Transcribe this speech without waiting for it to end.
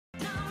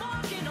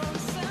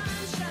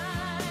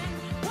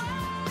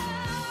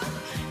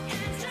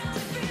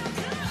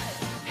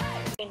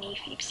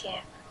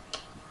here.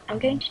 I'm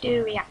going to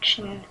do a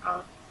reaction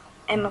of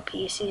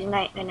MLP Season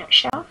 8 in a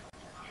nutshell.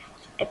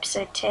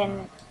 Episode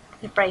 10,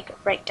 The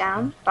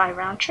Breakdown by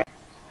Roundtrip.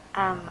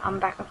 I'm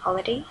back on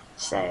holiday,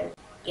 so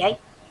yay.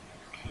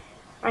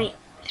 Right,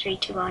 3,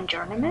 2, 1,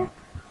 journeyman.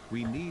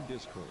 We need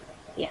Discord.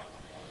 Yeah.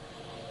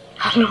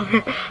 I love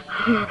it.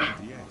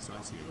 Yes,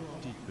 I see.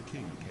 The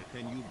king.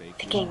 Can you bake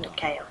The this King pie? of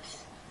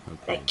Chaos.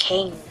 Okay. The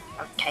King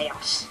of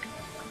Chaos.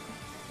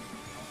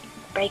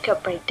 Break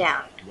up, break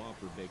down.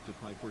 Whopper baked a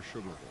pie for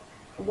Sugar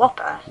Bowl.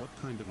 Whopper. What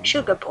kind of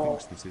Sugar user Bowl.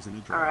 thinks this is an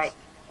address? Alright.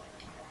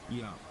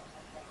 Yeah.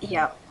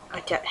 Yeah, I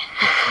don't.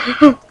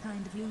 What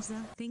kind of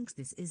user thinks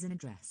this is an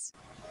address?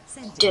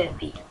 Send it.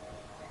 Derpy.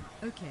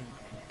 Okay.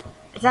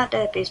 Is that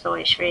Derpy's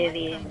voice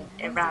really in What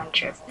kind a of round user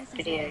trip thinks this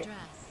is an video? address?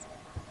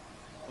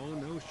 Oh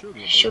no, Sugar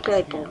Bowl Sugar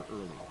is Bowl. here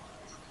early.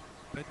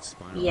 Let's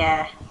spy on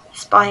Yeah,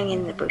 spying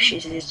in the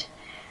bushes is.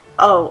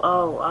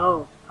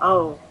 Oh.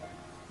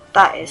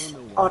 That is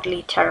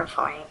oddly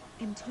terrifying.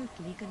 I'm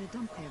totally gonna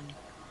dump him.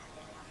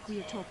 We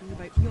are talking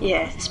about your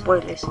Yeah, cousin,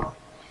 spoilers. right?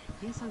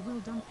 Yes, I will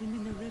dump him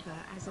in the river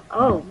as a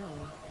Oh. prank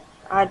lol.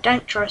 I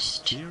don't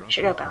trust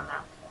Sugar Bell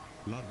now.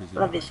 Love is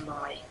Love is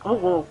lie.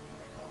 Oh.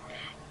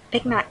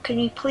 Big Mac, can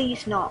you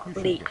please not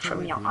leak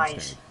from your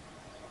eyes?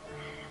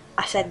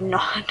 I said no,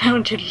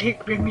 don't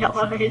leak from your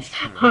eyes.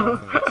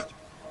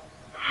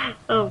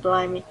 Oh,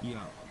 blimey. Yeah.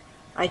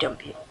 I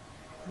dump you.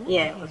 What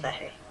Yeah, the what the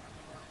hell? heck.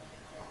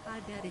 I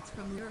bet it's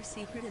from your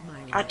secret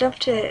admirer. I'd love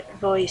to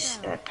voice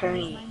So, a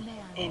pony who's my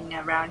man? in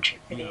a round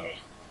trip video.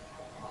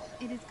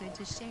 It is good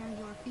to share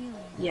your feelings.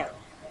 Yeah.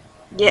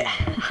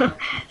 Yeah.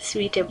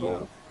 Sweeter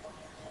ball.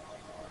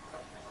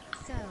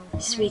 So,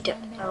 who's Sweeter.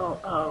 my man?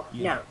 Oh,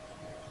 no.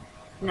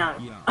 No.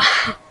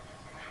 Yeah.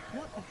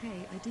 What the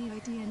hey, I didn't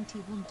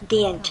want to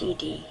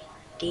DNTD.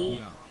 D.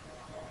 Yeah.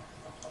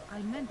 I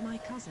meant my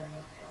cousin.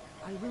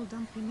 I will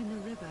dump him in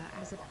the river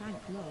as a prank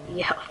lol.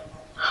 Yeah.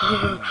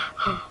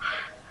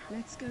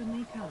 Let's go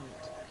make out.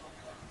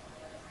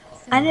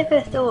 So, I never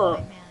who's my thought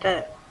man?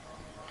 that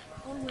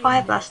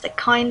Fire Blaster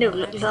kind of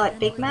looks like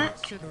Big Mac,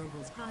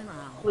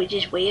 which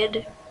is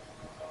weird.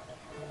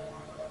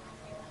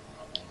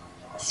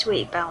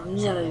 Sweet Bell,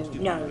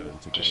 no,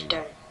 just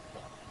don't.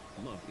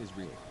 Love is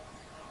real.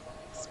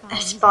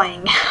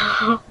 Spying.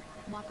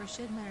 Walker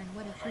should learn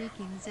what a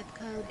freaking zip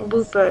code is.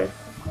 Whooper.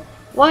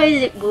 Why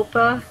is it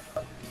Whooper?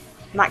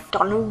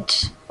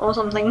 McDonald's or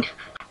something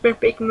for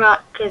Big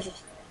Mac,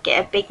 because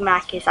a Big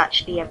Mac is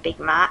actually a Big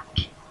Mac.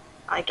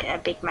 Like a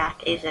Big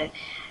Mac is a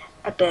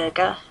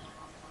burger.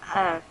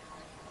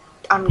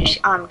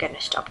 I'm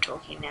gonna stop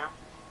talking now.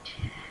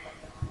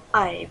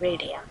 I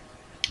really am.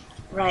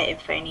 Right,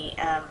 if only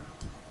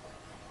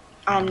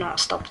I'm not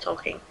stop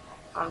talking.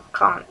 I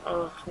can't.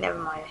 Oh, never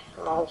mind.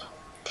 Lol.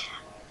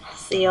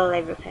 See you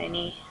later,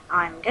 pony.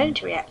 I'm going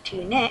to react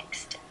to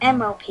next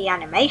MLP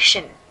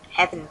animation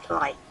Heaven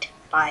Flight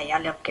by I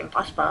Love Kim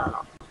Possible a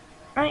lot.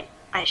 Right,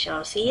 I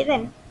shall see you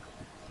then.